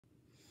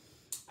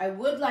I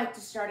would like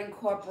to start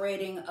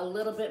incorporating a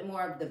little bit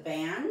more of the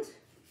band.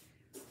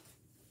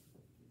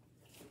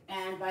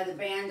 And by the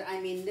band,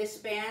 I mean this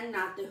band,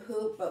 not the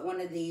hoop, but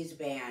one of these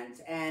bands.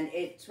 And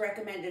it's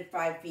recommended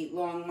 5 feet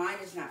long. Mine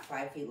is not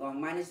 5 feet long.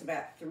 Mine is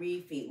about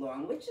 3 feet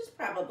long, which is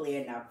probably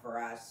enough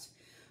for us.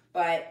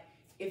 But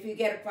if you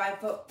get a 5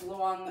 foot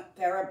long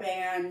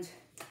TheraBand,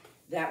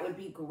 that would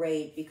be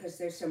great, because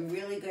there's some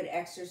really good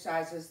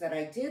exercises that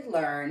I did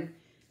learn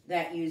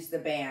that use the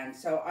band.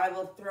 So I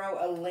will throw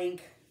a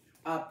link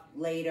up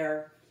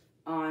later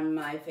on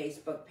my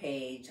Facebook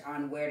page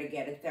on where to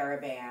get a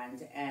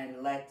TheraBand,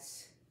 and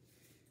let's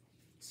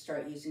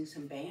start using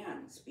some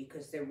bands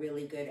because they're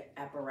really good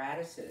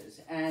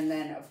apparatuses. And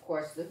then of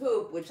course the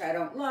hoop, which I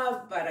don't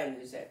love, but I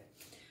use it.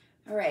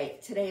 All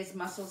right, today's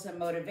Muscles and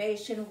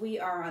Motivation. We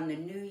are on the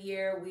new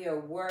year. We are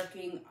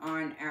working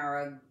on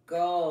our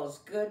goals.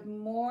 Good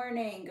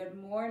morning, good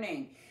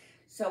morning.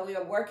 So we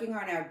are working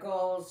on our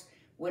goals.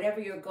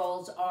 Whatever your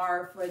goals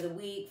are for the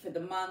week, for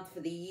the month, for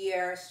the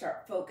year,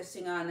 start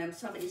focusing on them.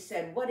 Somebody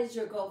said, what is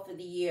your goal for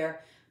the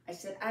year? I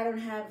said, I don't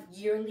have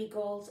yearly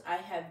goals. I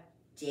have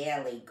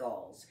daily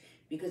goals.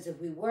 Because if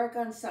we work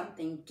on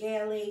something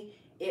daily,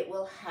 it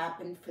will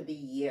happen for the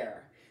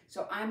year.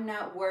 So I'm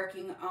not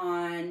working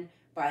on,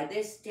 by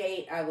this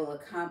date, I will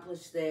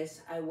accomplish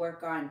this. I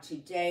work on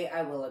today,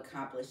 I will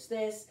accomplish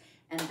this.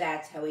 And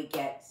that's how we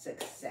get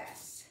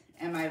success.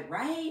 Am I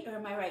right or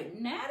am I right?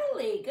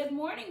 Natalie, good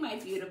morning, my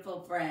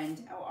beautiful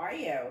friend. How are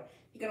you?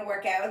 You gonna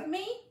work out with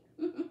me?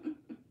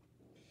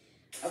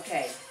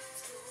 Okay.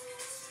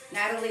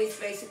 Natalie's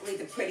basically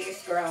the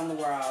prettiest girl in the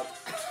world.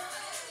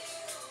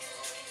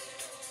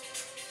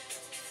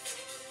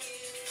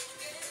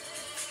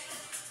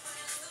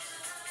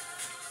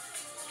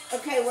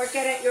 Okay, work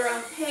it at your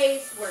own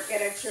pace, work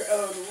it at your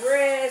own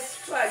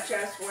risk, but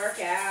just work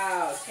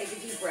out. Take a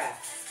deep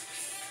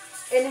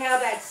breath. Inhale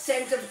that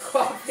scent of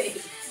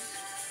coffee.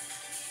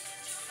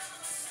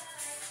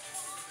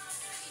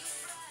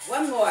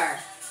 One more.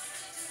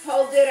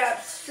 Hold it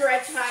up,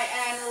 stretch high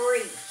and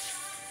reach.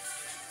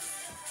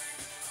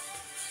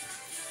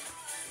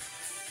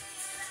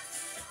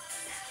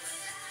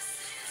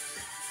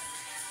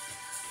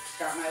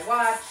 Start my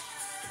watch.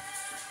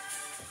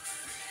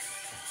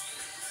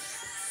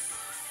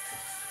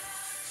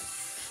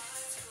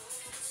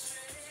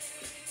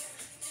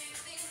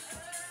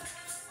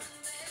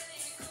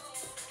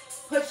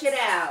 Push it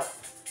out.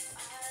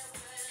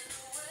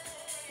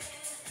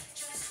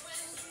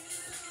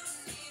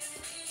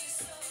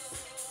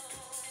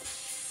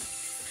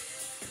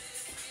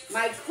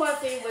 My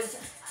coffee was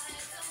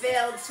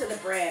filled to the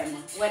brim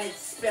when it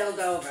spilled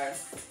over.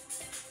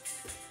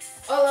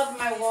 All over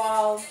my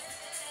wall,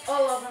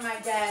 all over my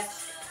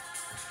desk.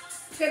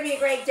 It's gonna be a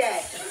great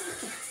day.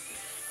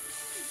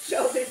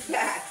 Shoulders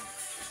back.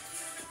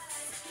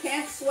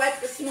 Can't sweat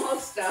the small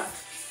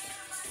stuff.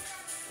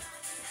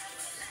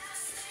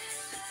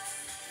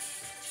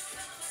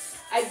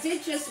 I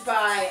did just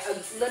buy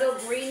a little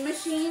green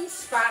machine,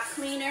 spot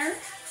cleaner.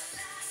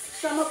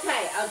 So I'm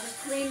okay, I'll just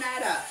clean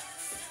that up.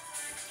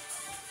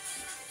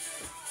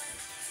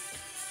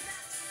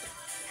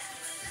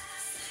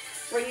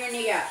 Bring your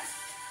knee up.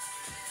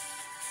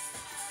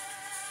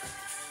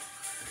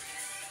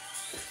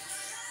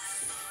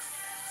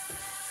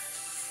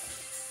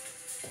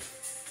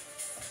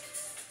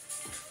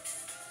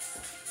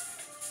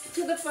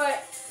 To the foot.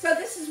 So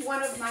this is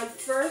one of my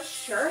first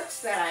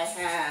shirts that I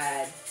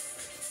had.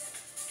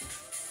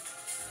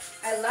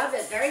 I love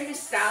it, very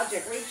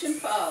nostalgic, reach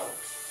and pull.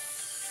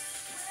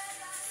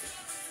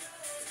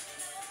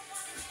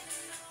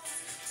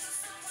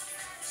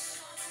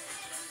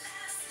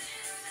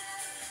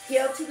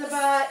 Heel to the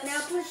butt, now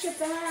push it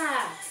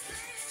back.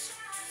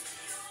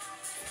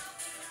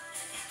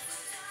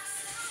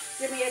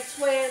 Give me a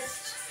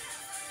twist.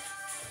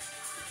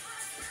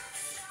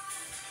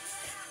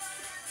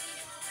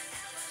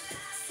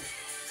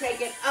 Take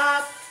it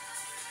up,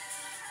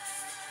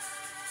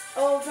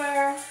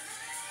 over,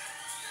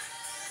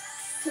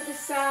 to the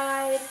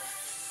side,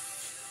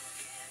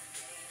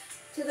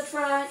 to the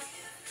front,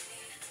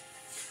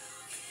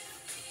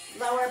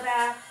 lower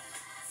back.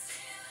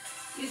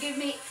 You give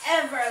me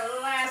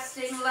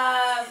everlasting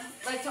love.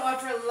 Let's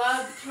offer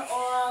love to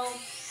all.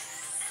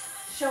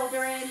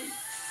 Shoulder in.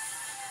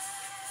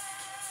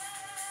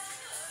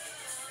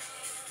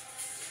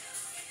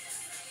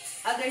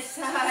 Other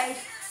side.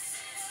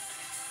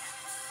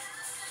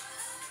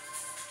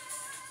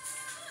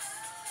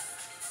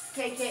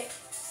 Take it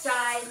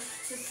side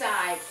to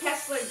side.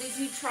 Kessler, did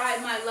you try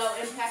my low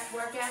impact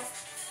workout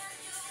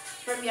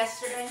from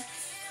yesterday?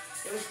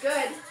 It was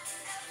good.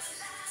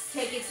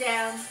 Take it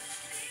down.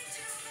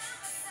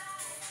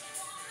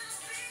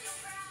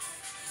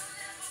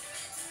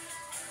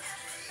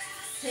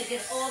 Take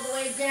it all the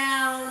way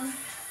down.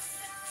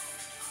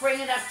 Bring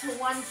it up to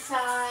one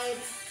side.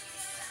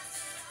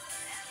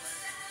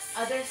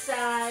 Other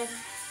side.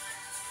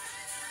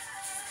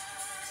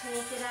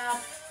 Take it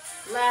up.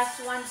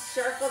 Last one,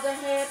 circle the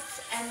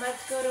hips, and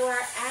let's go to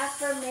our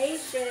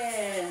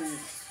affirmations.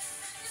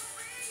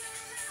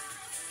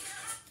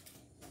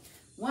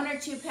 1 or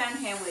 2 pound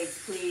hand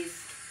weights, please.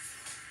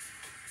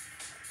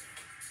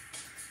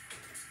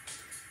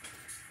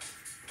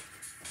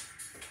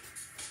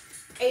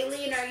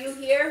 Aileen, are you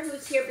here?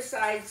 Who's here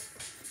besides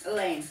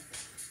Elaine?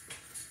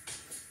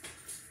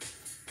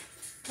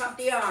 Pump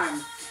the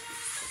arms.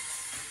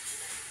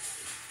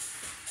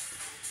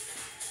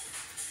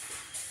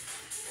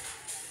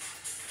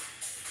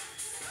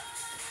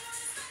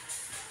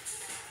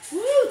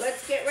 Woo,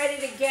 let's get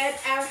ready to get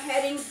our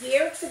head in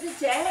gear for the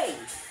day.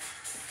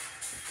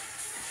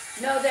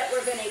 Know that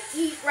we're gonna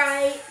eat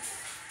right,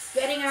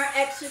 getting our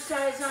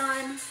exercise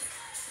on,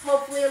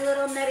 hopefully a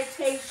little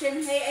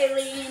meditation. Hey,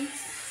 Aileen.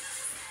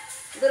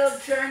 Little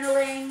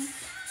journaling.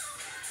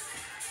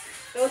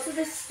 Those are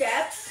the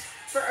steps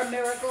for a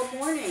miracle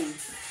morning.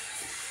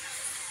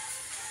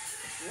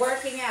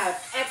 Working out,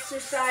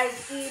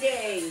 exercise,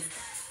 eating,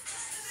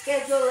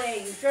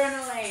 scheduling,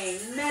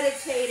 journaling,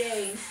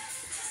 meditating,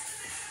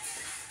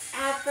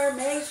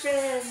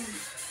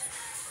 affirmations.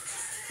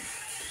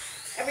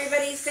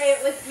 Everybody say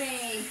it with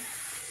me.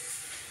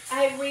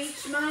 I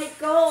reach my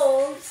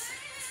goals.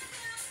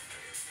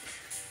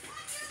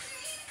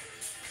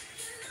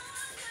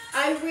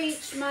 I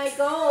reach my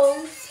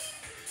goals.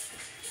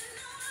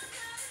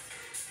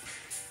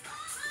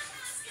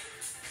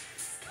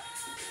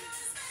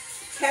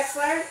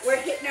 Kessler,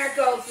 we're hitting our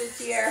goals this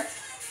year.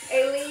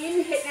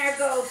 Aileen, hitting our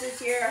goals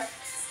this year.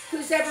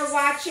 Who's ever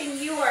watching,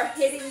 you are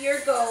hitting your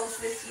goals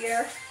this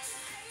year.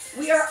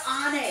 We are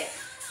on it.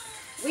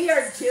 We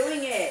are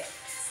doing it.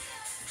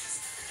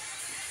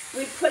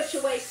 We push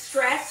away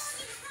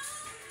stress.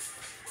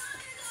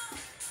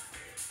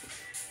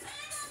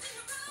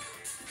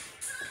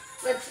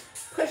 Let's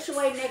push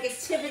away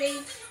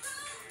negativity.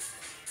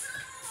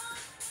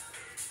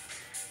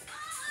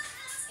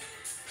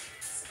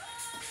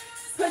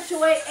 Push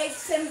away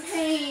aches and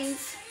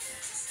pains.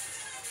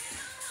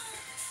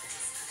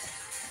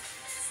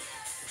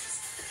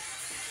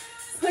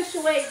 Push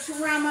away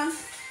drama.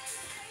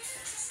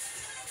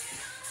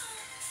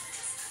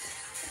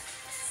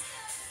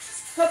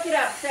 Hook it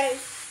up. Say,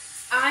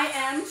 I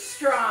am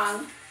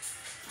strong.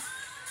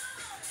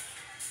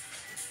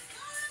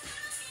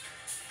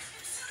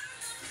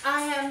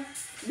 I am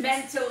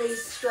mentally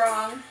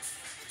strong.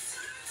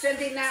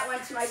 Sending that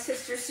one to my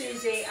sister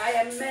Susie. I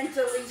am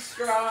mentally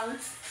strong.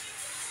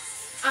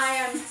 I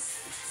am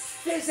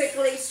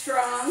physically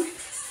strong.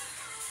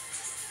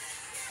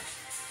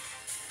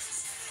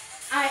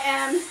 I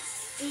am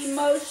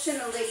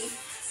emotionally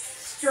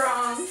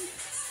strong.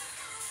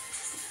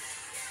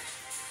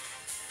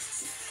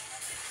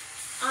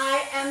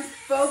 I am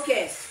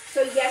focused.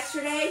 So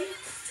yesterday,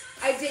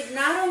 I did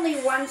not only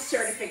one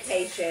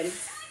certification,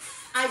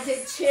 I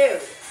did 2.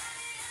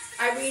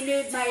 I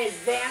renewed my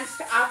advanced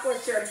aqua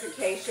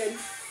certification,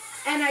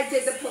 and I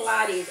did the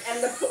Pilates.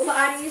 And the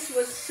Pilates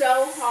was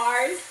so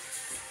hard,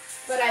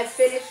 but I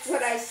finished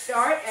what I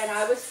start, and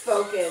I was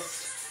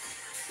focused.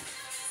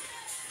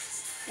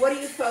 What are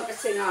you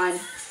focusing on?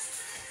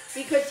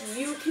 Because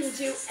you can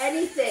do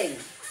anything.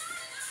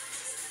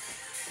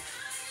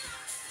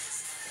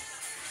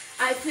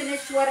 I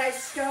finish what I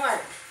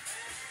start.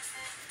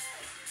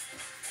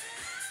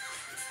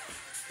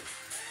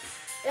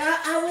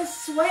 I was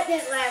sweating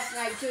it last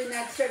night doing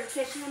that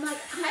certification. I'm like,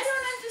 I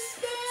don't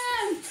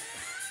understand.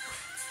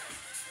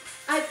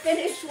 I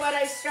finish what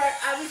I start.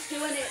 I was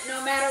doing it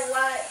no matter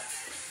what.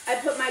 I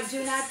put my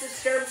do not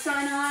disturb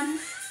sign on,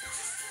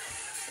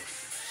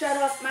 shut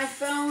off my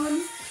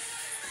phone,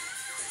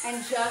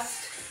 and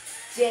just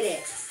did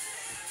it.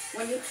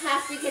 When you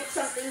have to get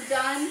something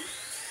done,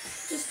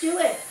 just do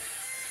it.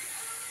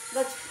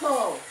 Let's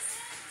pull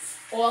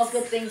all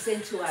good things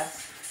into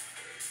us.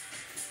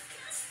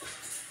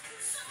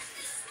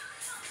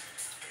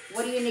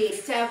 What do you need?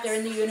 It's out there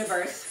in the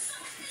universe.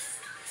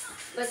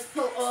 Let's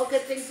pull all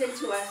good things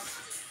into us.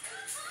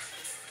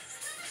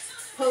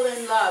 Pull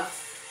in love.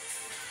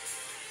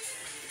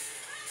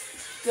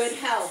 Good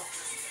health.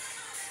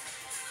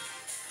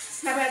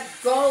 How about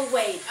goal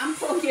weight? I'm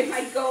pulling in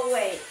my goal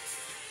weight.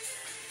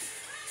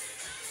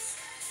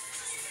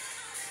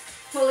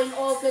 Pulling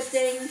all good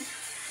things.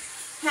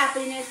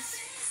 Happiness.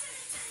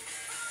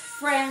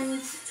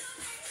 Friends.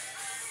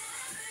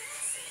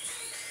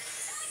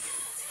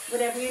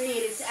 Whatever you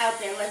need, it's out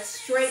there. Let's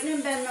straighten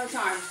and bend those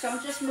arms.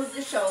 Don't just move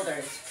the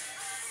shoulders.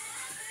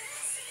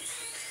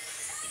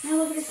 Now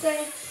we're going to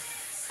say,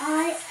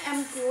 I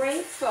am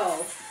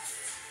grateful.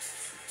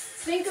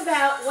 Think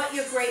about what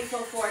you're grateful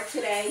for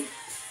today.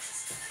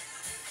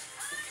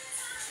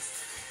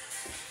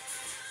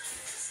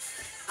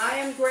 I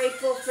am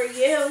grateful for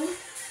you.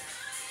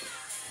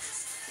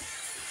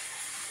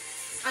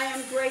 I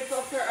am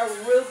grateful for a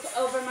roof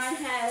over my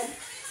head.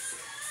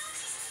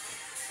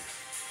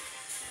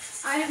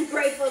 I am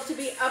grateful to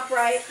be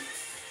upright.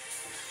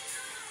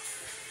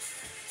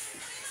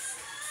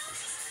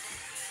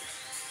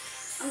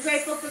 I'm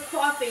grateful for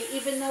coffee,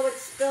 even though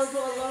it's spilled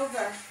all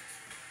over.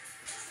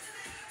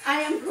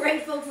 I am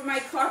grateful for my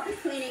carpet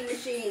cleaning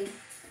machine.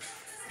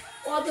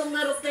 All the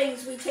little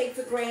things we take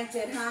for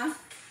granted, huh?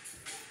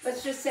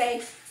 Let's just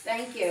say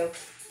thank you.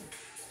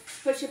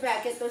 Push it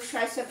back. Get those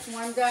triceps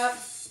warmed up.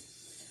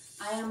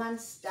 I am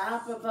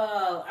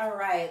unstoppable. All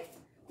right.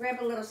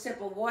 Grab a little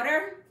sip of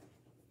water.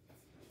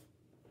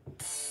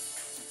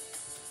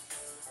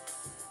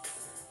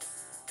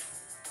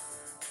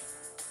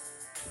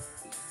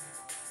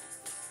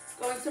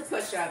 Going to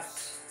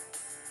push-ups.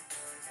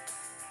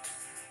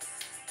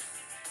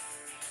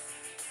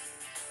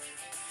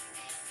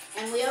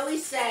 And we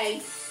always say,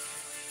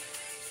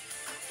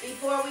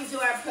 before we do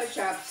our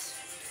push-ups,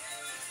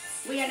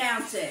 we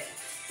announce it.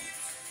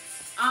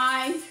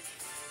 I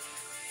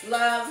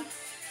love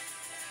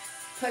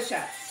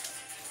push-ups.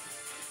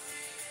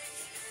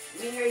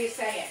 Let me hear you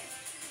say it.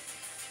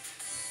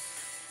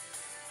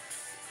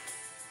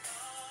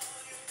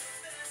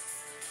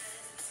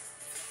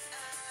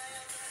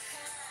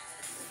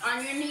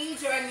 On your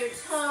knees or on your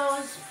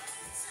toes.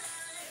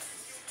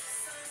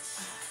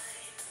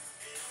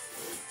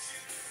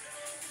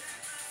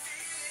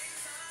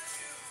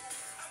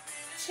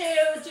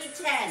 Two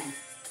to 10.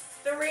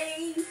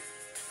 3,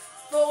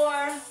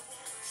 4,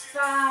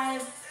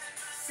 5,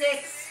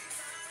 6,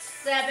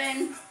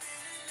 7,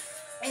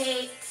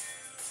 8,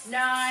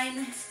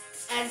 9,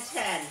 and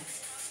 10.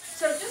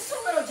 So just a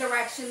little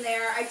direction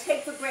there. I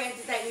take for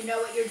granted that you know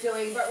what you're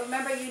doing, but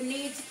remember you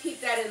need to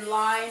keep that in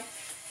line.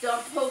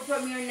 Don't pull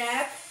from your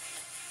neck.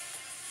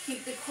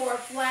 Keep the core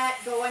flat.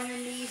 Go on your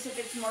knees if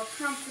it's more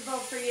comfortable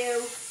for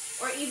you,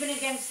 or even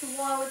against the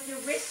wall if your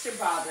wrists are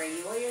bothering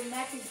you or your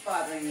neck is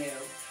bothering you.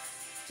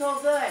 It's all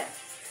good.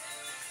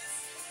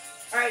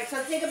 All right, so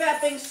think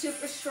about being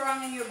super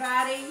strong in your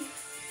body.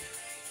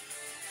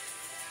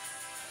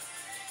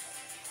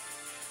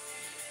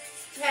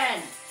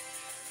 10,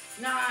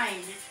 9,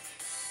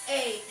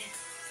 8,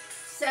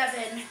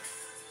 7,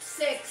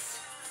 6,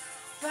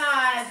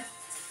 5,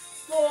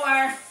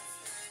 4,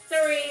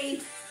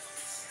 3,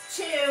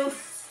 2,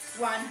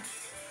 1.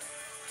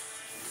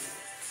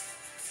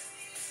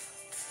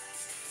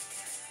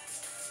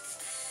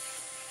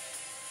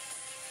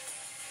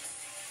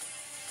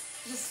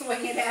 Just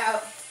swing it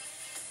out.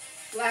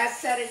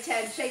 Last set of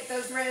 10. Shake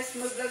those wrists,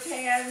 move those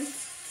hands.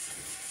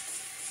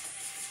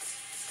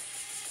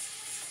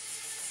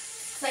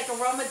 It's like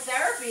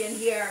aromatherapy in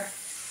here.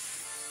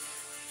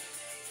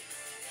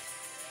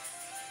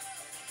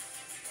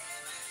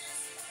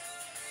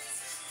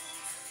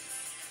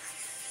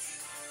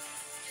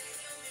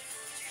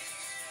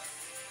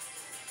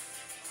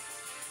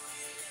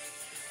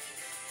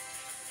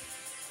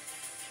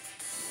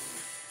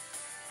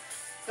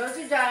 Those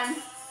are done.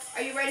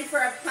 Are you ready for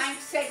our plank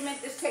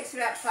segment? This takes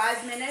about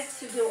 5 minutes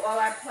to do all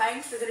our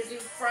planks. We're going to do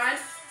front,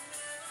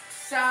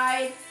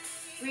 side,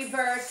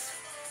 reverse,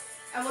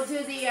 and we'll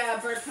do the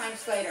bird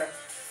planks later.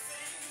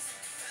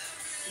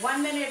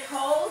 1 minute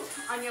hold.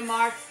 On your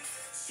mark,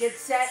 get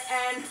set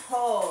and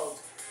hold.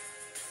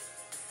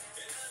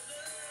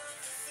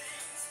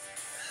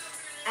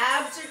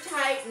 Abs are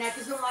tight, neck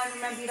is aligned.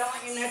 Remember, you don't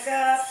want your neck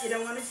up, you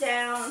don't want it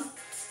down.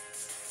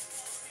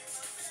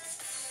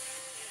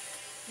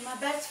 My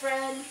best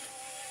friend.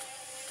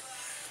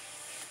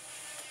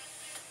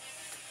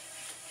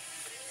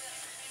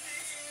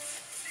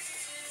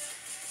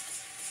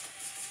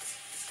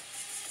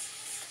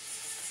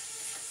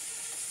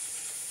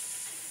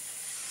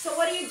 So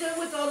what do you do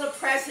with all the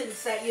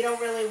presents that you don't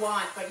really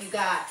want, but you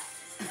got?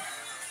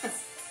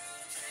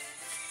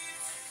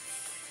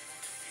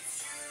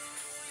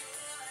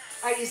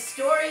 Are you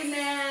storing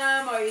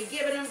them? Or are you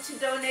giving them to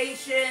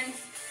donation?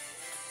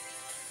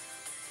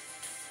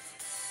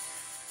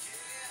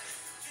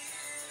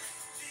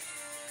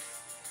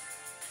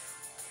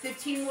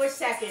 $15 more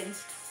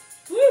seconds.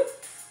 Woo!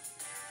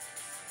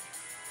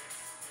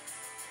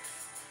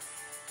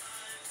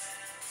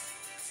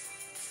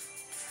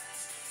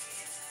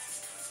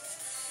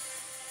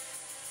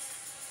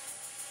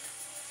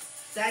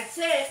 That's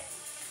it.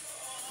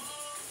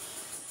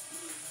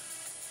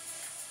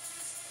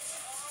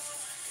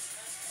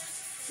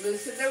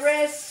 Loosen the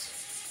wrist.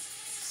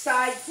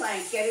 Side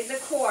plank, getting the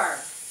core.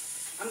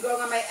 I'm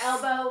going on my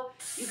elbow.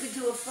 You could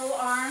do a full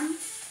arm.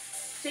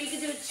 So you can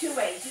do it 2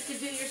 ways. You could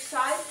do your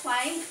side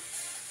plank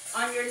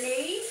on your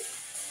knee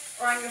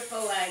or on your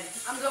full leg.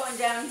 I'm going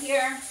down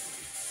here.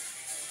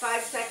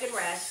 5-second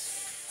rest.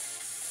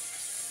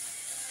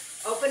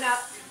 Open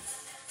up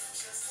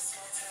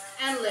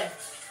and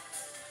lift.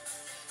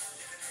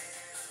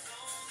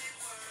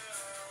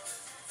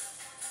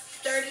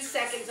 30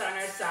 seconds on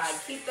our side.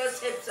 Keep those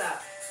hips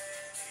up.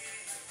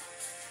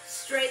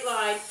 Straight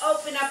line.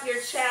 Open up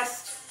your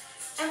chest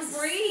and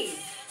breathe.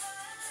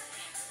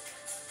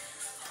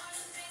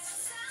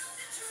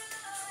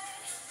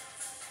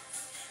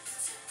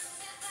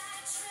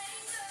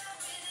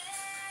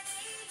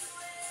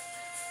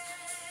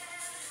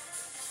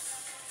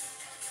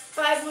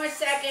 Five more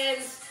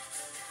seconds.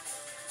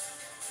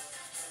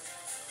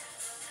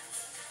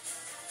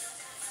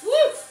 Woo!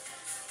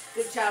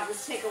 Good job.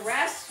 Let's take a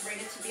rest. Bring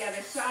it to the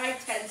other side.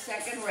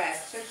 10-second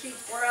rest. Tushy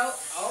twirl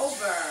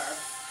over.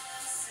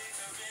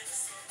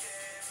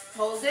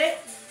 Hold it.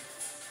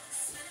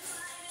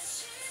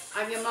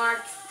 On your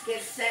mark,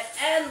 get set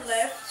and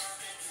lift.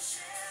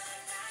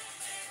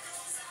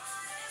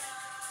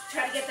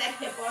 Try to get that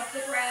hip off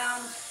the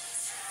ground.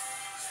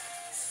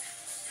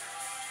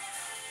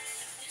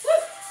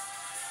 Woo!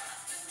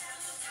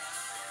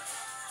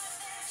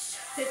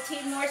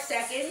 15 more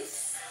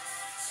seconds.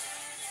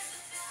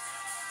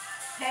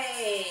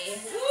 Hey,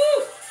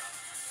 woo!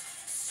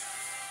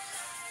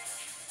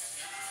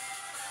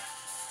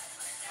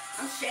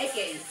 I'm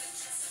shaking.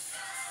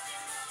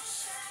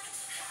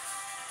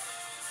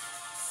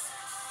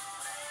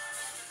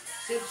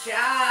 Good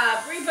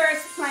job.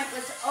 Reverse plank.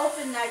 Let's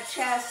open that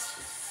chest.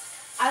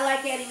 I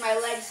like adding my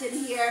legs in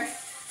here.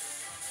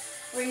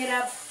 Bring it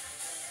up.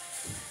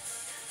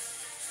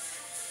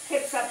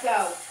 Hips up,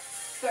 go.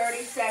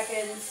 30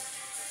 seconds.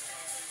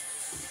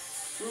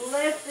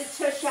 Lift the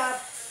tush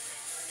up.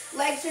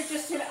 Legs are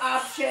just an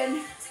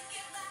option.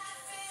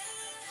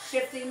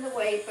 Shifting the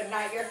weight, but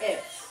not your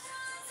hips.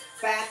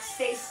 Back,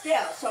 stay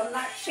still, so I'm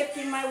not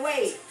shifting my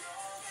weight.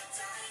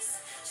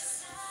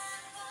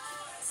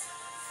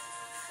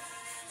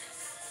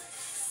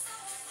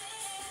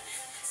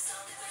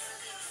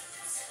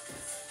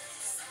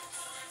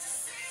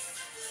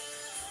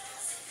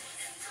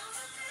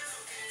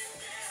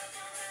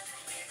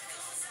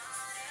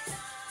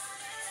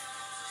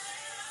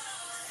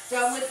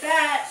 Done with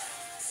that.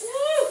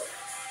 Woo!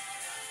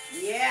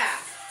 Yeah.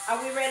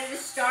 Are we ready to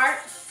start?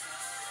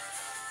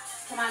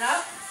 Come on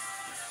up.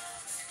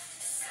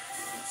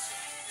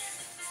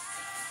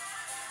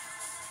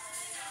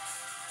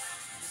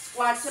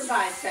 Squats and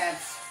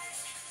biceps.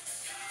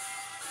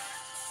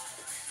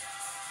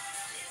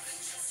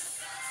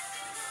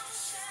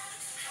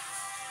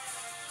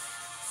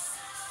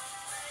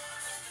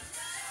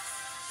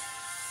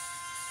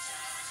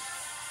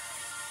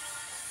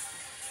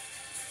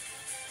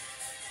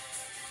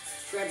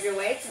 Grab your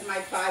weights, and my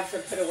 5s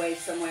are put away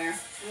somewhere.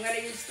 I'm going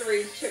to use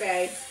 3s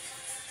today.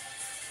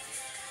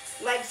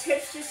 Legs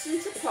hips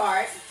distance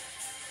apart.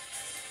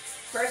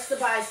 First the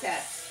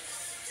biceps.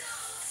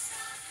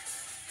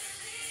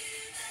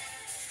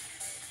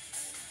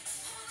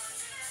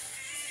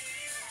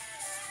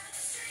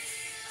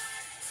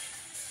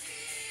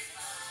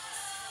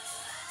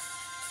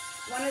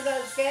 One of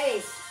those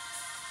days.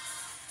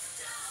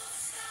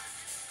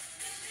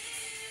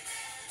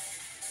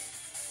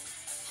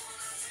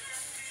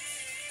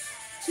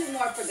 Two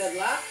more for good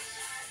luck.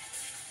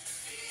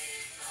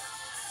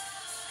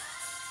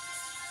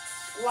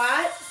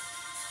 Squat.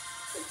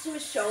 Let's do a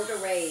shoulder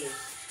raise.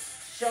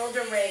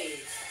 Shoulder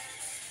raise.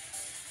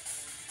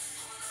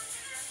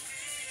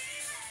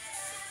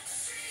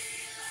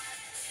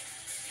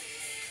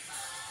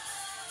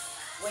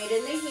 Weight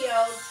in the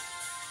heels.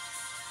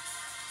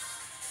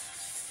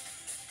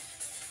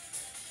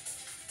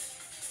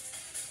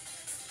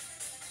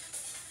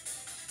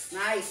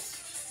 Nice.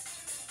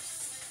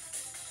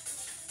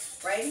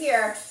 Right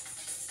here.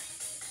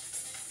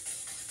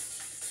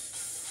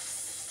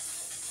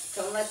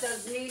 Don't let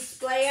those knees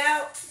splay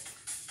out.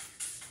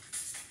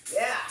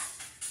 Yeah.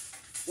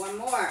 One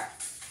more.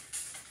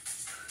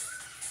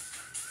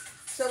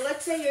 So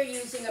let's say you're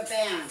using a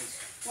band.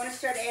 I want to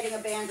start adding a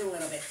band a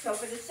little bit. So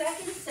for the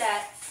second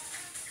set,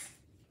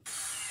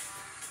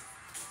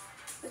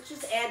 let's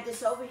just add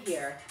this over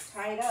here.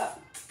 Tie it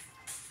up.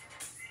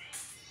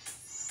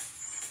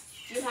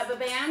 Do you have a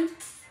band?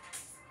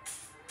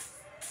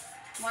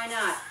 Why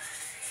not?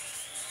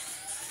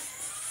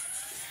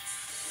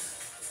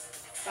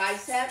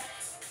 Bicep.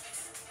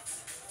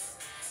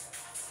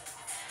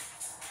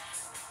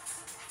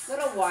 A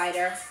little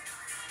wider.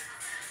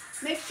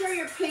 Make sure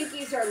your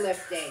pinkies are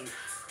lifting.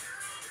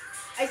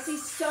 I see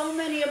so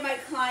many of my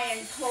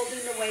clients holding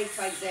the weights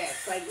like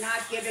this, like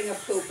not giving a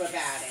poop about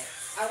it.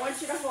 I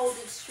want you to hold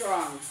it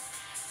strong.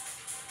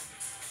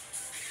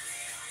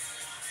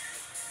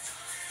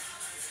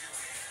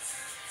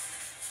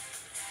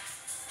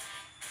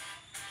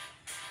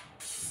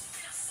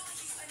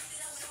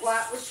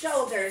 Squat with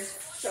shoulders.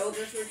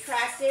 Shoulders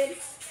retracted.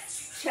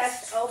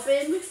 Chest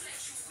open.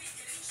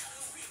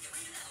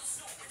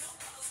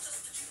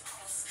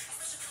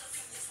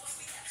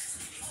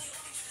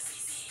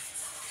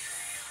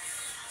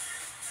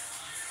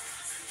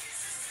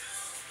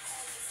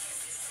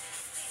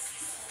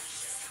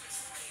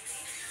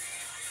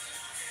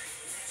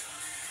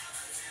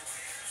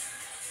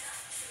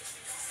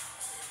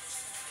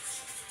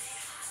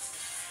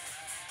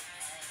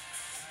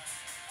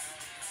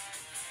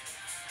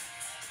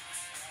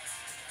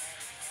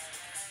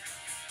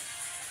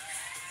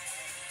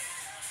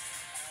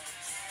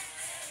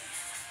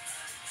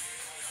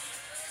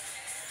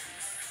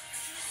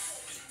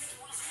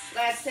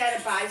 Last set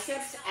of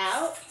biceps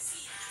out.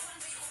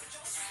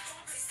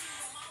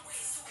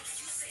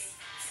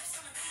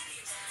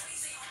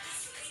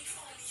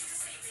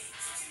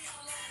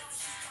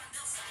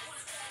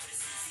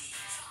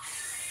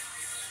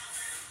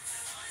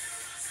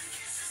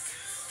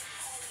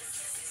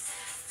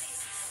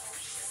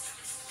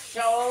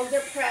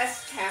 Shoulder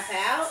press, tap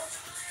out.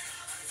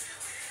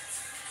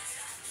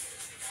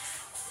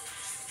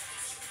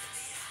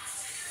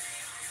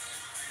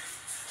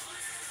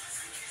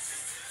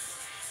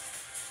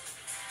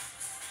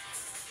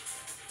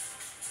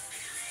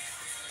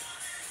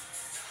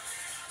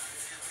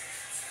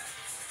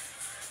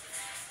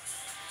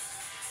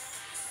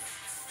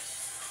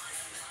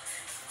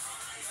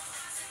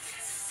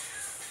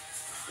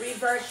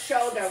 Reverse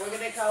shoulder. We're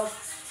going to go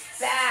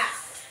back,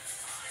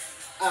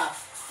 up.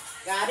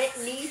 Got it?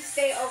 Knees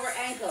stay over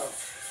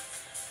ankles.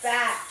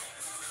 Back,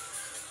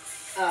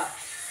 up.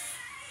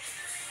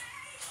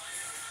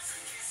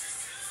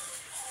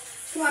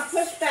 Come on,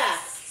 push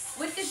back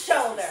with the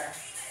shoulder.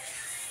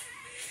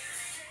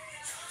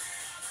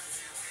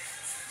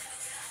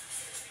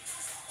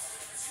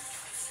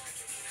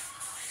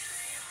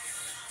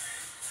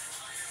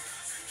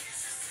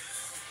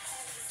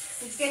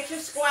 Just get your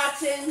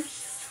squats in.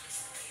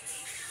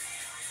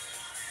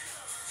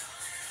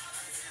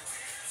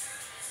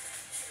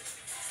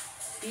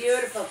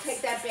 Beautiful.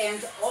 Take that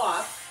band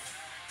off.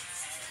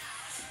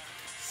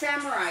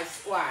 Samurai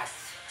squats.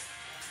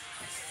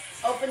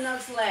 Open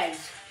those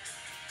legs.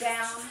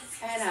 Down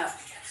and up.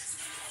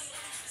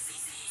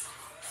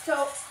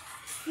 So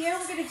here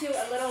we're going to do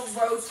a little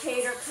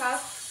rotator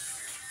cuff.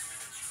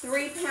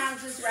 3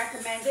 pounds is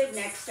recommended.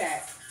 Next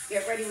set.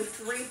 Get ready with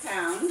 3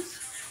 pounds.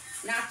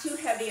 Not too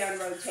heavy on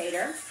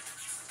rotator.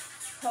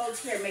 Hold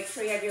here. Make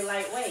sure you have your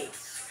light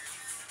weights.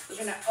 We're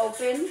going to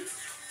open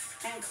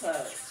and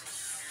close.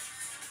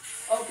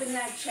 Open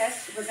that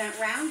chest to prevent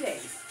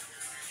rounding.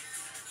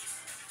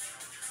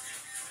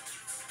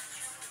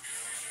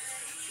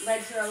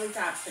 Legs are always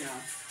optional.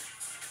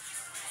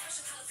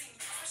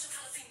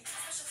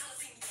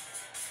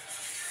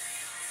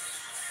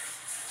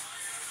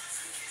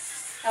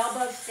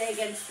 Elbows stay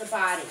against the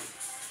body.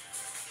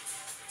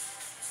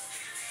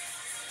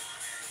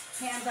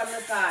 Hands on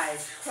the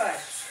thighs.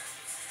 Push.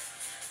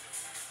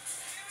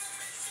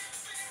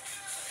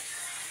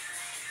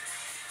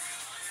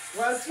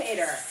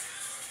 Rotator.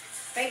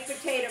 Baked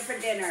potato for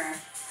dinner.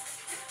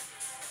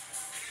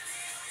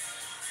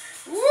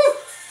 Woo!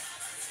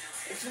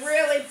 It's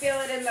really feel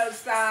it in those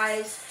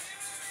thighs.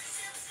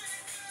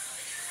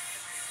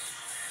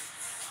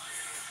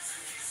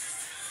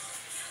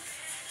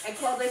 I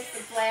call this the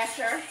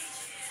flasher.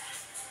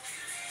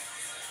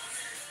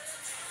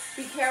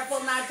 Be careful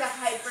not to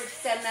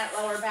hyperextend that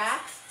lower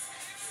back.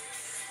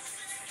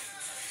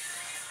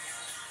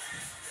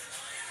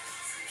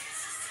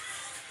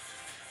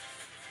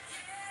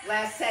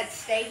 Last set,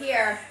 stay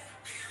here.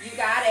 You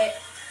got it.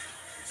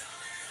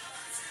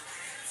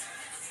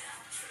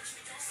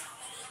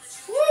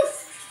 Woo!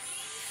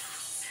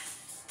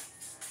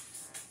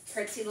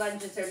 Curtsy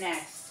lunges are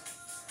next.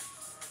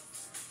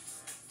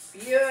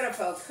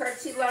 Beautiful.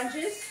 Curtsy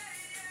lunges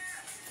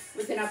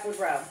with an upward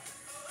row.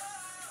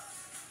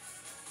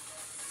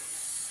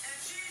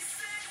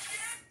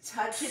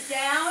 Touch it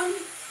down.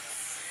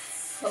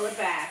 Pull it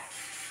back.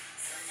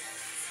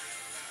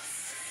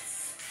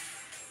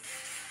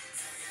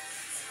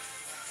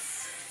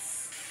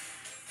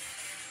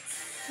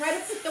 Try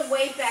to put the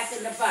weight back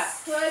in the butt.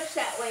 Push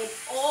that weight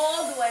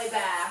all the way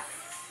back.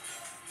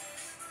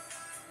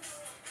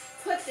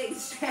 Put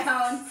things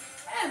down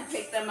and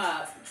pick them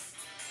up.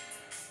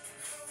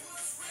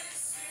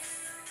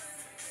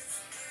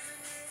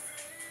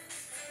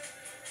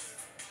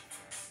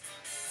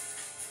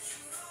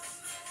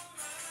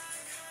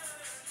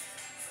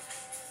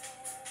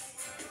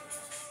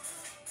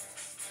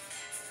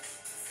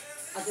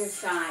 Other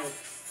side.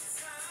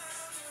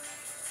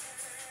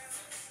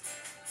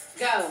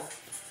 Go.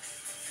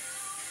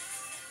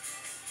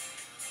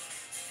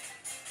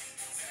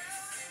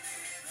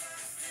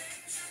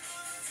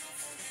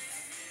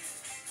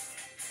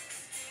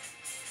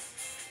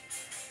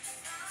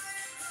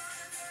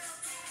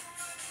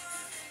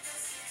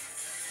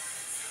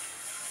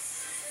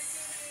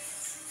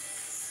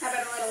 How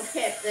about a little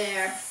hip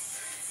there?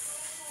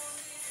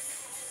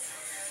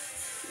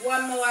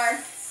 One more.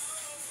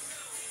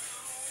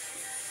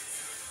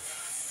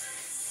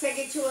 Take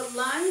it to a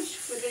lunge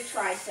with a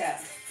tricep.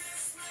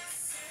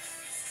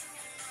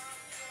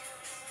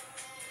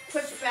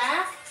 Push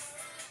back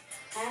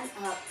and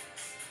up.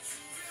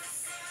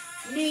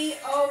 Knee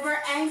over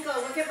ankle.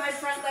 Look at my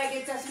front leg,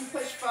 it doesn't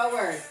push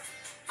forward.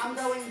 I'm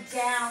going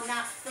down,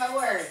 not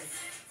forward.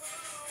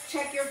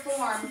 Check your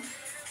form.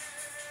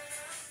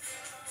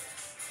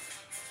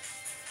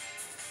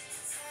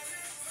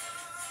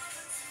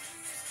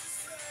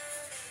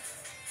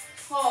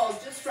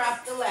 Hold, just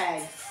drop the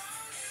leg.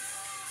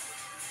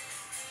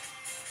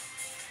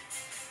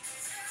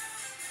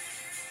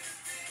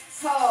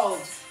 Hold.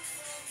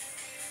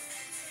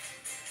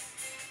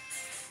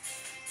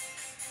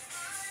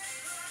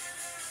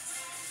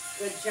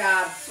 Good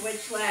job.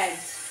 Switch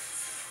legs.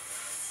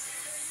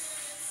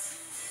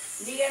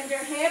 Knee under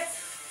hip,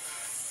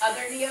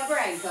 other knee over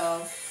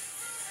ankle.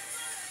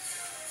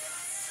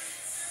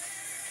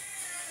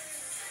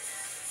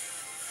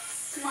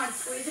 Come on,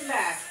 squeeze it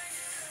back.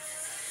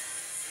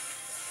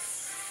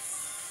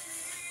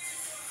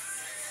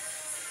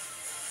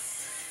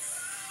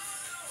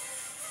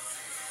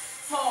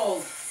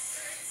 Hold.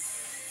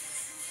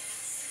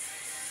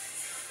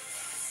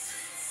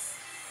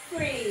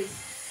 Freeze.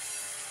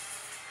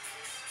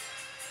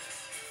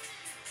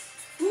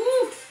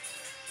 Woo.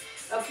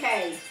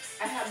 Okay,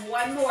 I have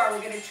one more. We're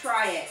going to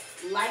try it.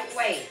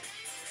 Lightweight.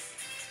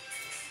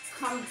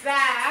 Come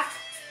back.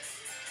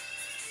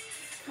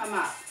 Come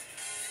up.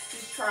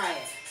 Just try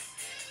it.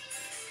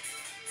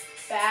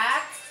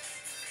 back,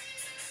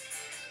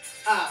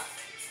 up.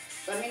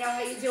 Let me know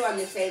how you do on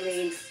this,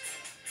 Aileen.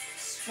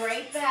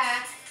 Straight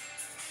back,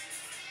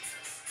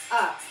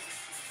 up.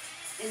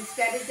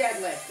 Instead of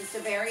deadlift, it's a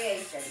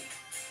variation.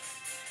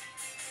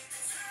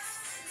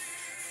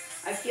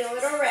 I feel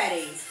it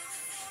already.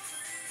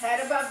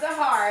 Head above the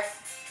heart.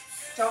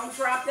 Don't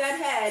drop that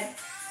head.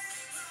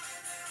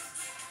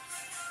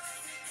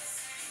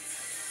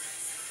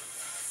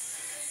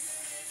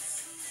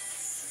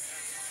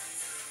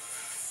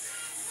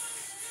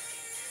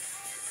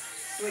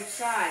 Switch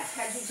sides.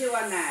 How'd you do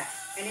on that?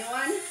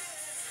 Anyone?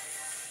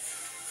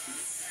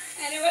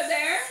 Anyone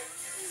there?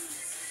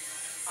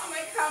 Oh,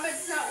 my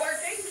comment's not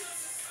working.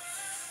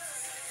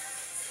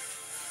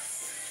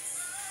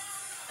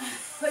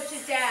 Push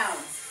it down.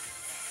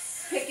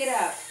 Pick it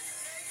up.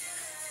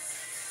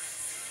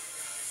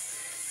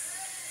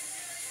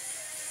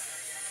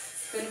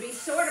 It's gonna be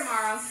sore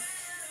tomorrow.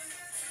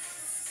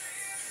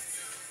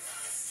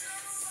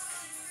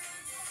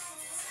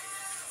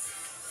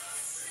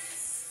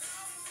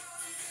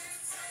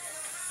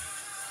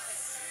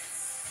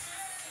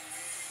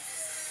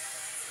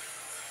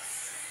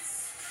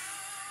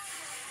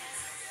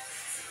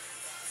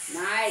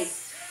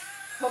 Nice.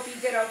 Hope you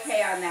did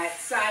okay on that.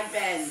 Side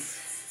bends.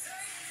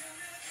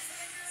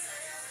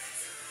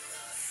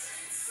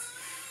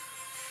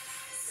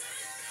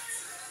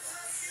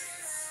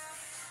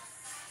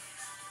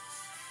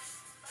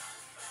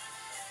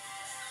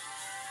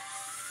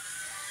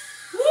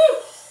 Woo!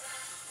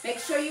 Make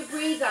sure you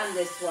breathe on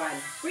this one.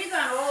 Breathe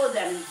on all of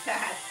them, in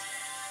fact.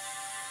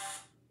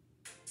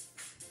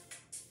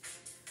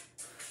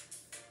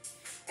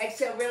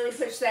 Exhale, really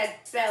push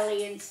that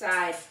belly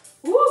inside.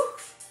 Woo!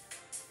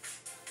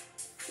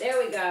 There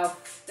we go.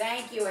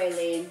 Thank you,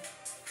 Aileen.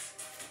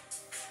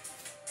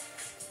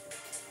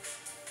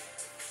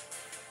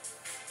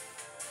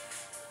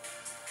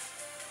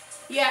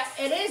 Yeah,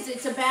 it is.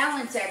 It's a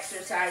balance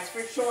exercise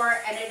for sure,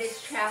 and it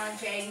is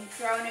challenging.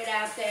 Throwing it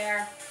out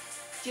there.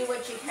 Do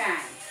what you can.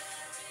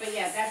 But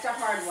yeah, that's a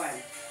hard one.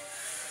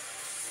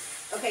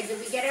 Okay, did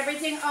we get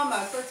everything?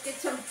 Almost. Let's get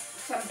some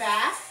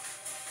back.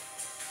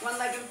 One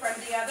leg in front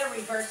of the other.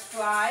 Reverse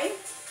fly.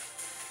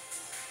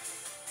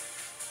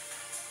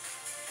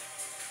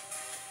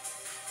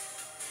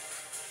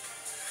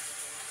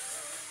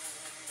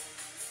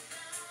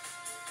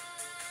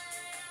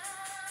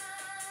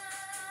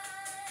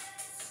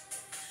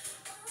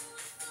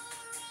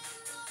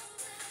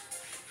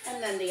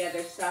 And then the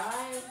other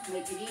side,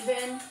 make it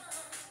even,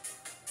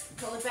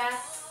 pull it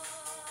back.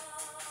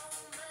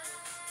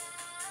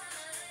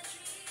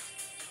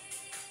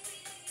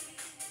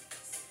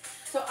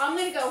 So I'm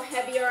gonna go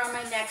heavier on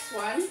my next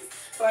one,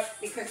 but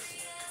because,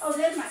 oh,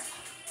 there's my,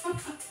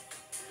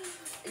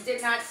 I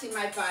did not see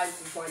my fives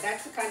before.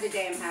 That's the kind of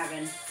day I'm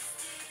having.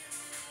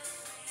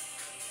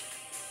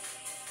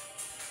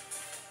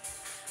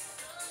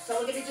 So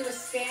we're gonna do a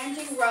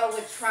standing row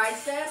with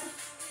tricep.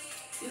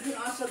 You can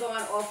also go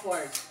on all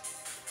fours.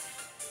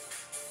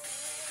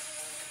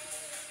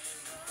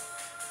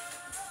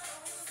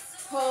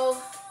 Pull,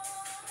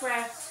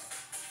 press,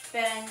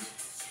 bend,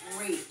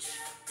 reach.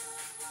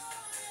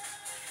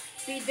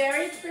 Be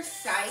very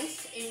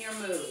precise in your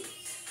moves.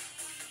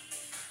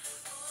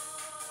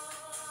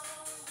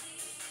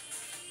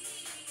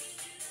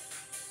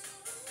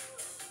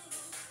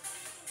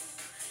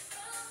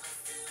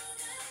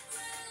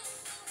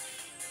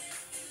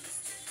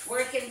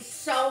 Working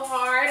so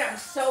hard. I'm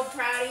so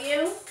proud of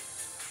you.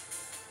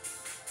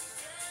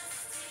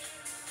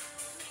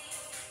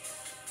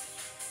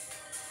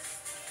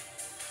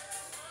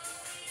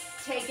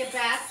 Take it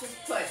back,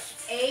 just push.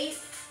 8.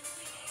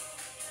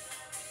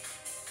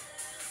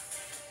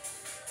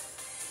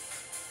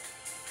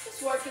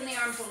 Just working the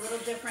arms a little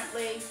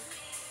differently.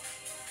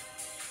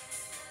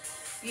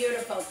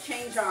 Beautiful.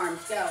 Change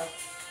arms. Go.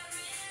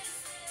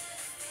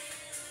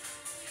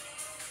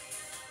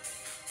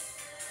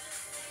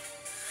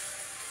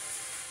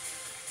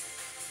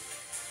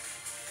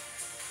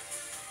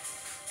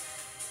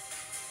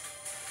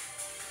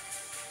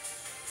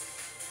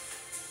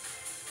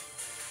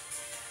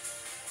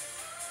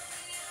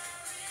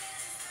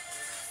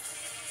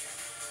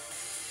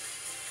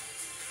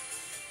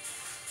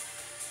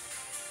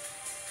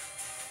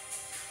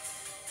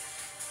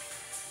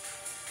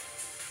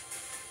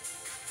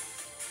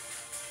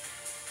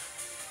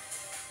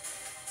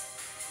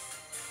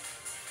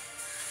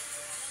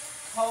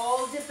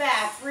 Hold it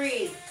back,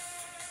 breathe.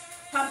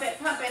 Pump it,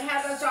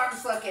 how those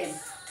arms looking?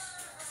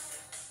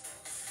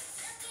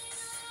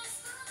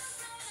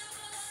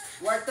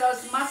 Work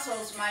those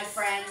muscles, my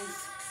friends.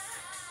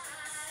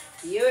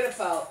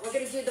 Beautiful. We're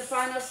gonna do the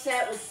final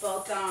set with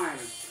both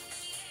arms.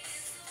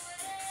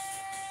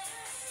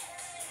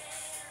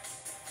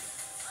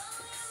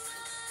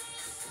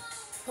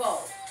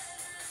 Pull,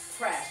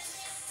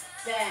 press,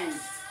 bend,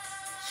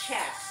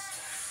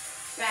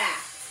 chest, back,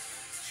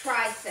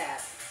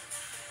 tricep,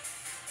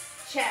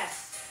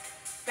 chest,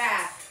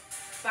 back,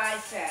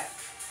 bicep.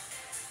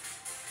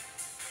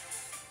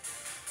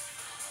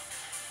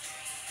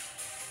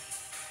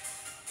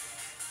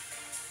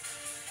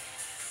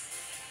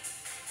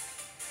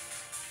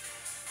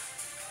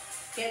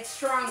 Get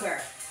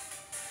stronger.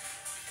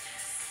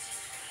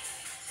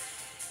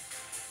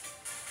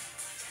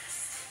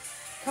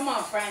 Come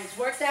on, friends.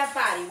 Work that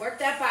body. Work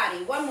that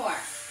body. One more.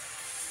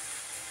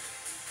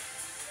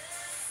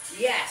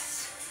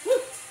 Yes. Whew.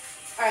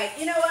 All right,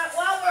 you know what?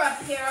 While we're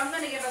up here, I'm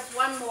going to give us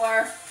one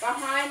more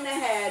behind the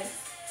head.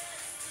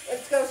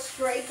 Let's go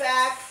straight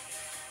back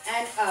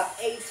and up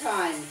 8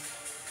 times.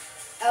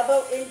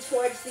 Elbow in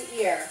towards the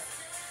ear.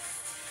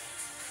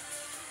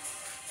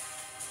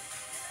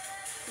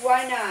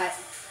 Why not?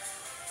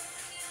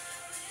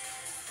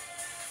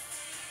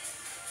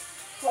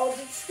 Hold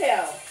it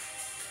still.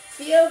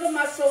 Feel the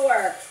muscle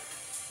work.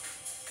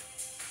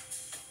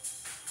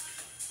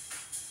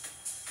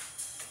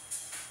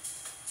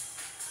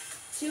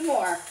 Two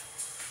more.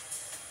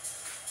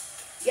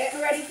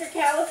 Getting ready for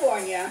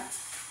California.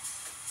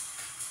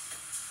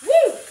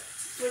 Woo!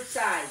 Switch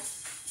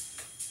sides.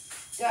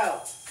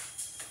 Go.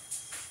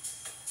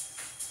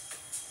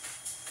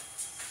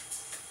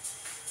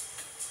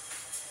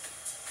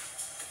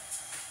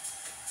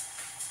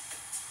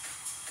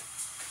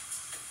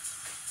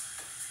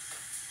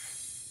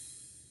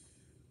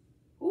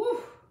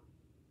 Woo!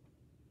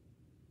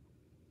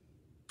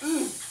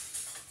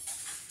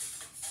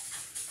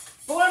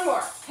 Four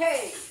more.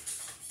 Hey.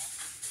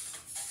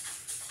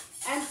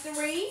 And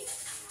 3.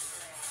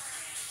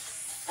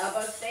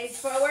 Elbow stays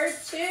forward.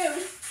 2.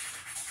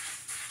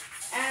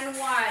 And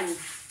 1.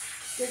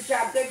 Good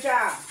job, good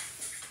job.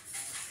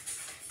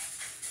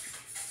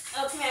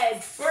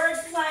 Okay, bird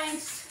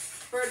planks,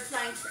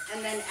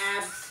 and then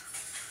abs.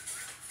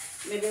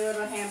 Maybe a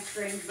little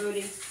hamstring,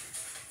 booty.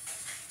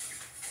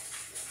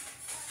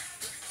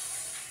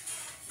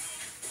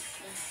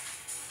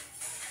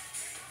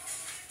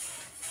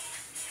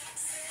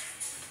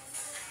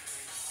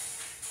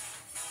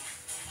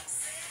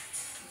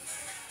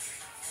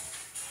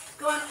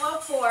 Go on all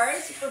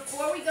fours.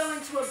 Before we go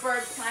into a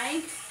bird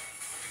plank,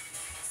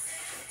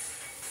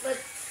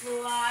 let's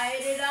slide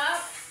it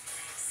up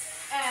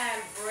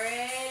and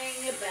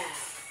bring it back.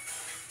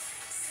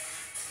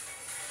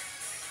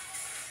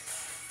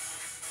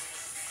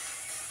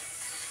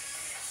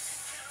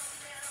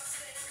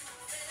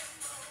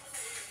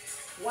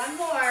 One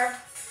more.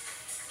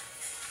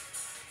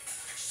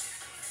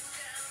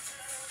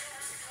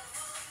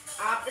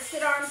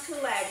 Opposite arm to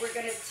leg. We're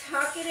going to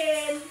tuck it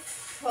in,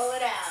 pull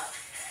it out.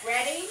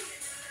 Ready?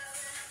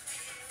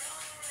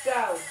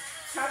 Go.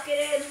 Tuck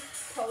it in,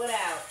 pull it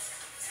out.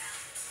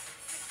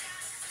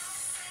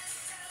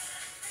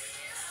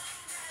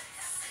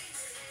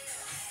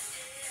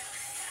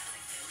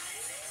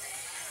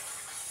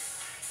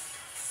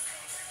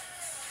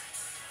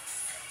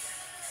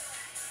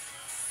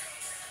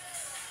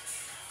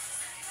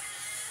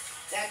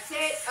 That's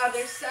it.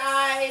 Other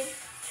side.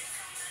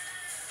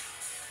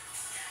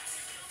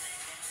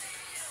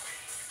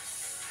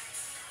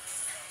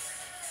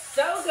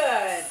 So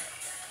good.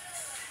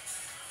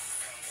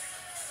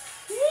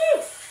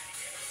 Woo.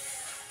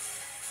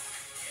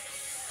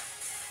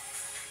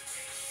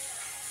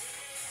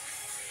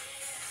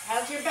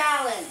 How's your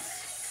balance?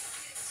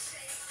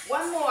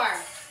 One more.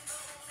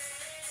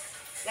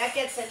 That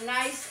gets a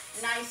nice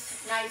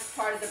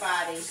part of the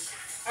body.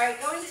 All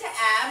right, going to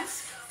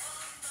abs.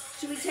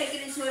 Should we take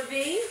it into a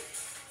V?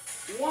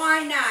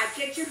 Why not?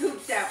 Get your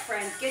hoops out,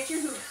 friends. Get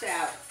your hoops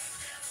out.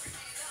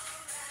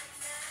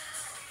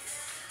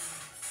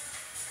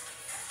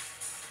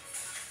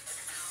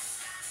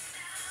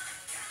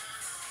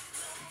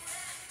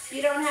 If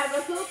you don't have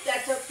a hoop,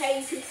 that's okay.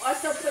 You can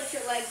also put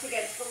your legs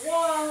against the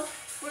wall.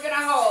 We're going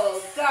to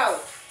hold. Go.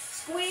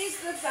 Squeeze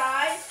the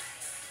thighs.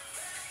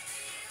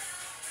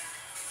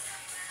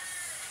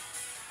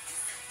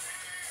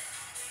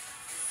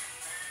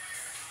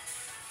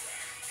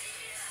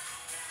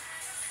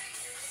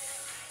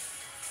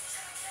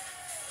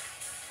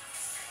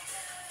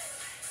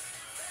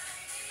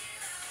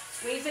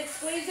 Squeeze it,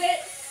 squeeze it.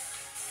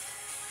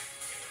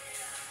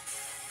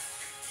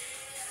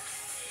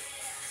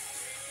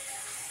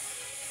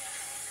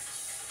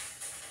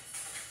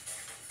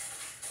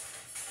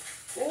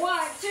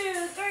 One,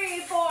 2, 3,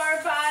 4,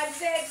 5,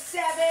 6,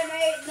 7,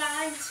 8,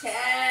 9,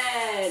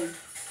 10.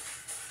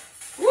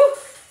 Woo!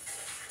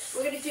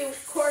 We're going to do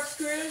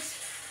corkscrews.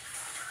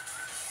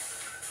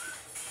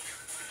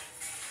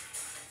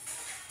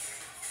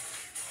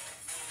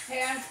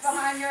 Hands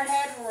behind your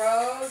head,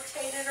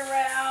 rotate it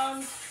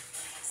around.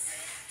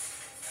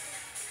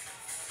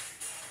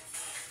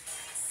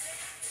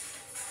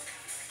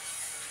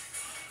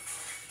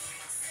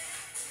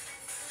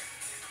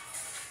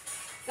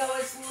 Go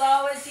as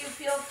low as you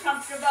feel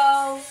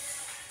comfortable.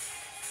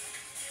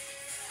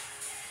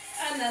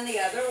 And then the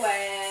other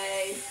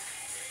way.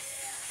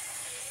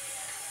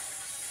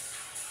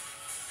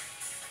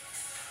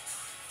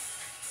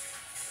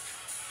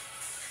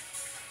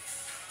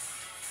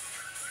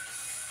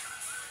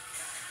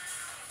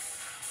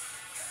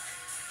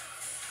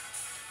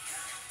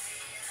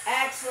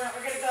 Excellent.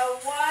 We're going to go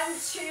 1,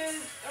 2,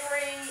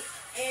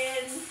 3,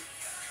 in,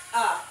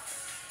 up.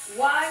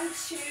 1,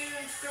 2,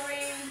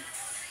 3,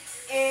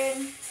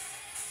 in,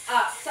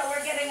 up. So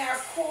we're getting our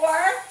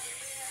core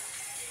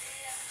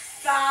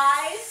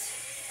thighs,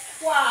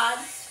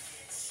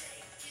 quads.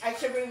 I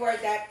should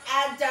reword that.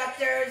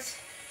 Adductors,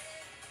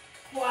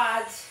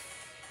 quads.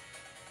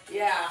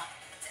 Yeah.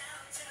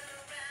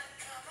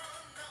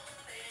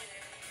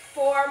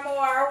 4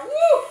 more.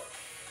 Woo!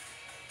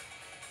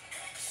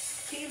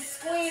 Keep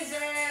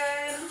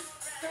squeezing.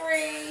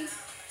 3.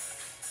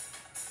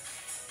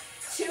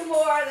 2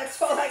 more.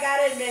 That's all I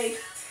got in me.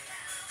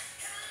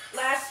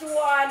 Last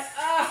one.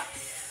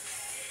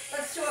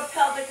 Let's do a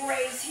pelvic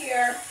raise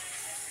here.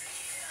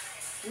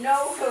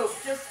 No hoop,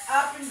 just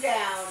up and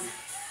down.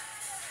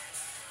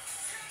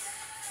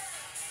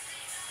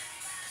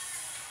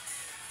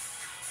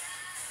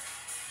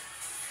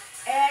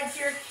 Add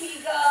your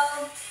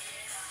Kegel.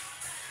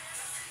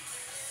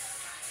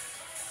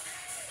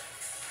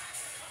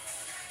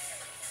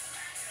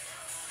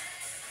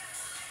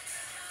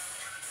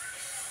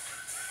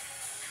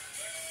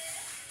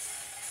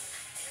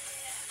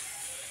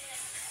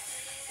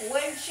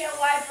 Windshield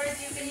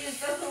wipers, you can use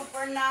the hoop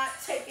or not.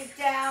 Take it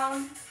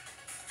down,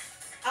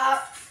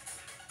 up,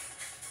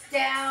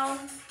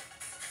 down,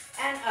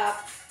 and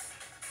up.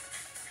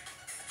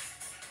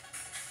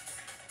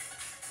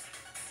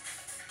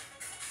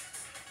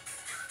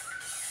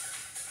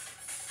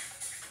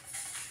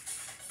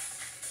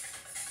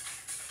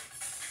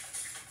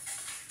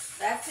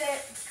 That's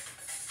it.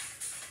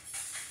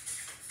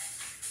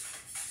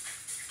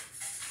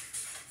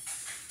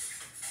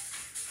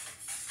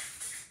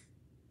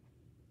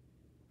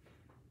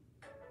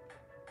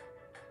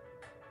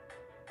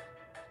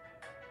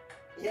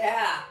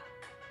 Yeah.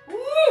 Woo!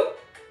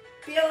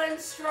 Feeling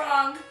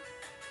strong.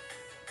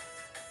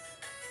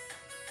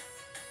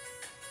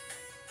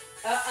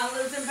 I'm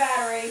losing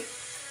battery.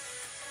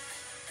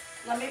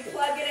 Let me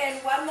plug it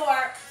in. One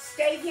more.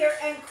 Stay here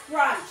and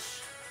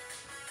crunch.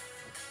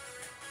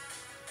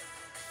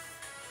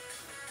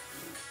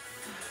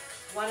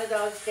 One of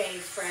those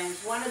days,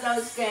 friends. One of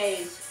those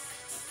days.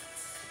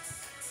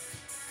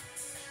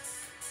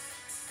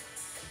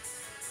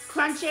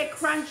 Crunch it,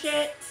 crunch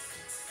it.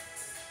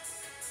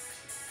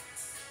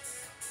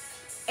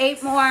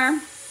 8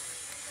 more.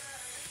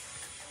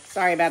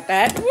 Sorry about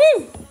that.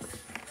 Woo!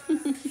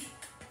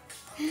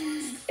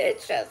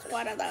 It's just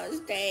one of those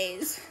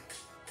days.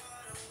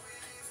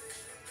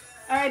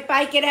 All right,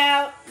 bike it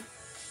out.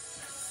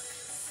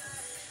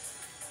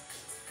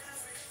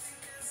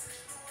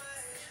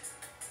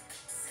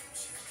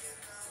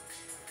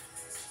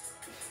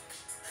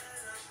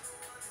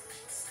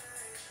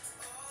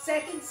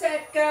 Second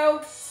set,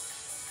 go.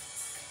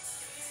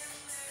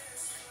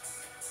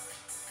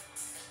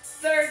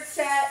 Third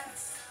set.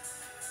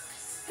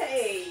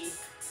 Hey.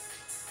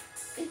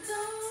 It's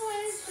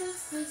always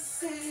just the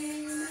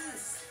same.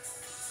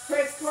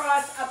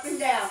 Crisscross up and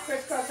down.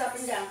 Crisscross up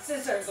and down.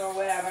 Scissors or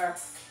whatever.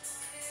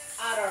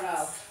 I don't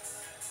know.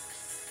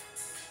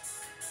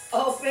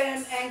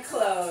 Open and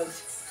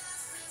close.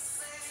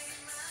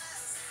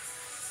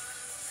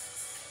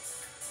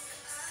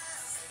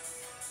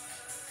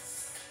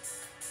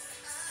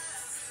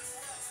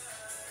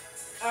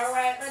 All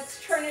right,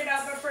 let's turn it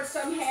over for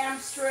some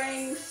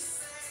hamstrings.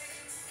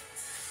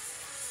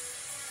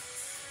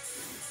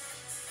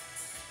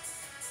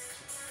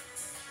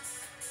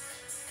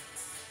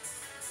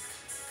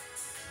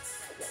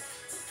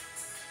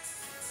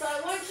 So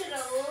I want you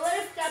to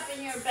lift up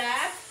in your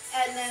back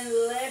and then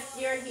lift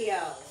your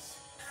heels.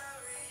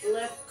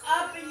 Lift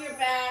up in your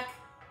back,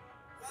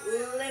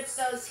 lift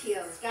those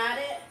heels. Got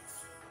it?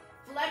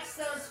 Flex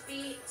those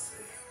feet.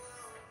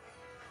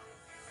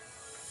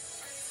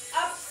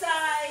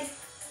 Upside,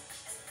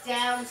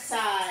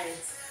 downside.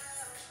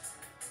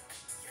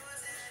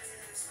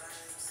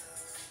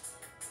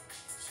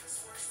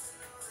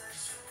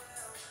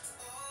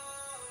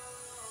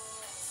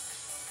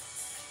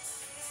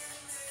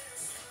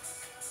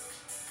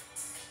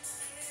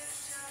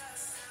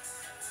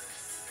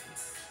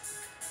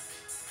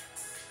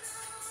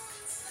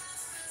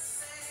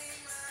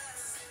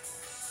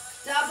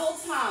 Double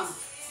pump.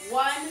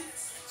 1,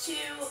 2,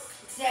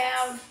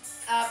 down,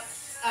 up,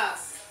 up.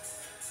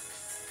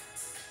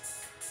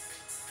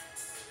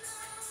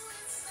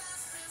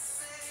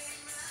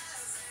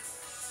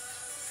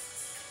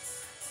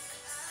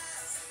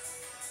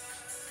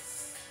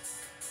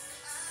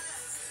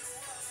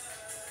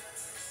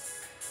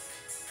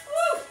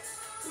 Woo!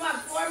 Come on,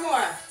 4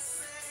 more.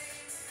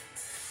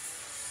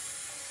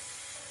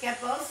 Get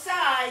both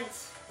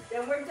sides,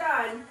 then we're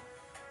done.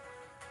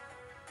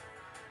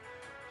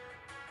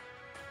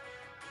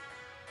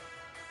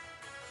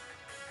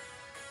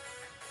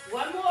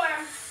 One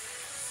more.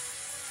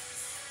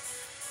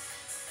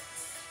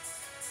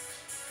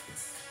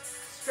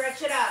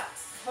 Stretch it up.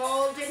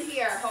 Hold it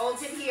here.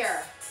 Hold it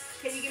here.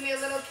 Can you give me a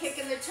little kick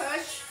in the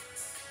tush?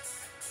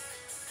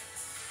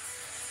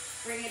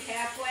 Bring it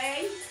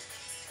halfway.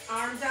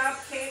 Arms up.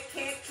 Kick,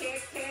 kick,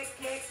 kick, kick,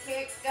 kick,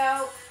 kick.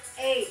 Go.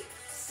 8,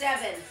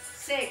 7,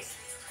 6,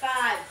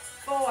 5,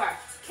 4.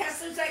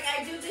 Kessler's like,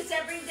 I do this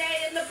every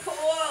day in the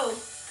pool.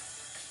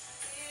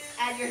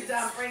 And you're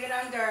done. Bring it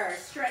under.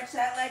 Stretch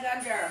that leg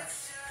under.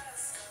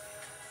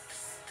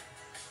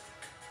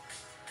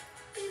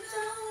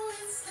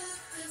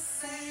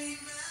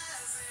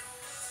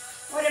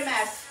 What a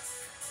mess.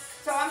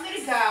 So I'm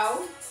gonna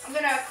go. I'm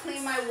gonna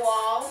clean my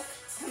wall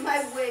and my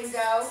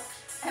window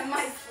and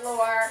my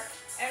floor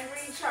and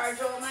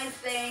recharge all my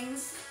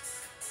things.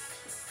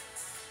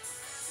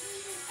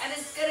 And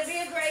it's gonna be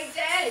a great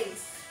day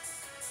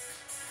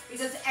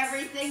because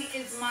everything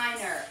is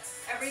minor.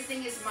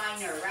 Everything is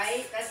minor,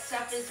 right? That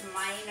stuff is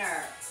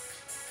minor.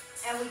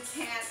 And we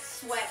can't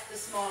sweat the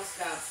small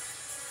stuff.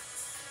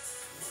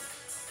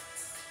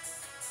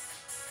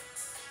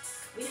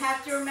 We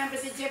have to remember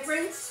the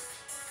difference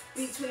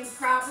between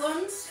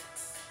problems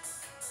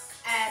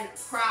and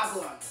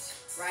problems,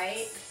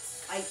 right?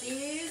 Like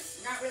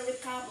these, not really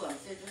problems.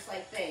 They're just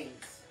like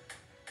things.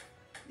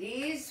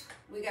 These,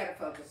 we got to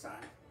focus on.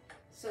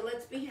 So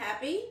let's be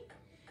happy,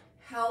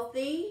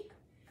 healthy,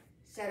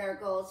 set our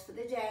goals for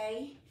the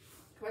day.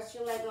 Cross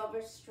your leg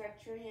over,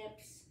 stretch your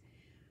hips.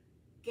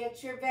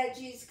 Get your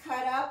veggies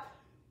cut up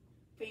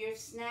for your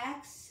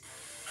snacks.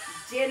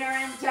 Dinner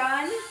and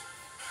done,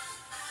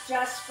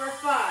 just for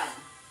fun.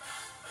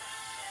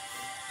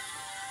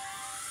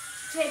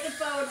 Take it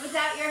forward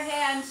without your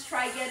hands.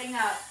 Try getting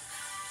up.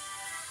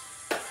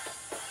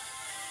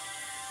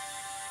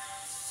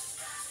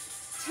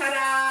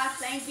 Ta-da!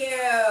 Thank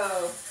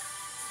you.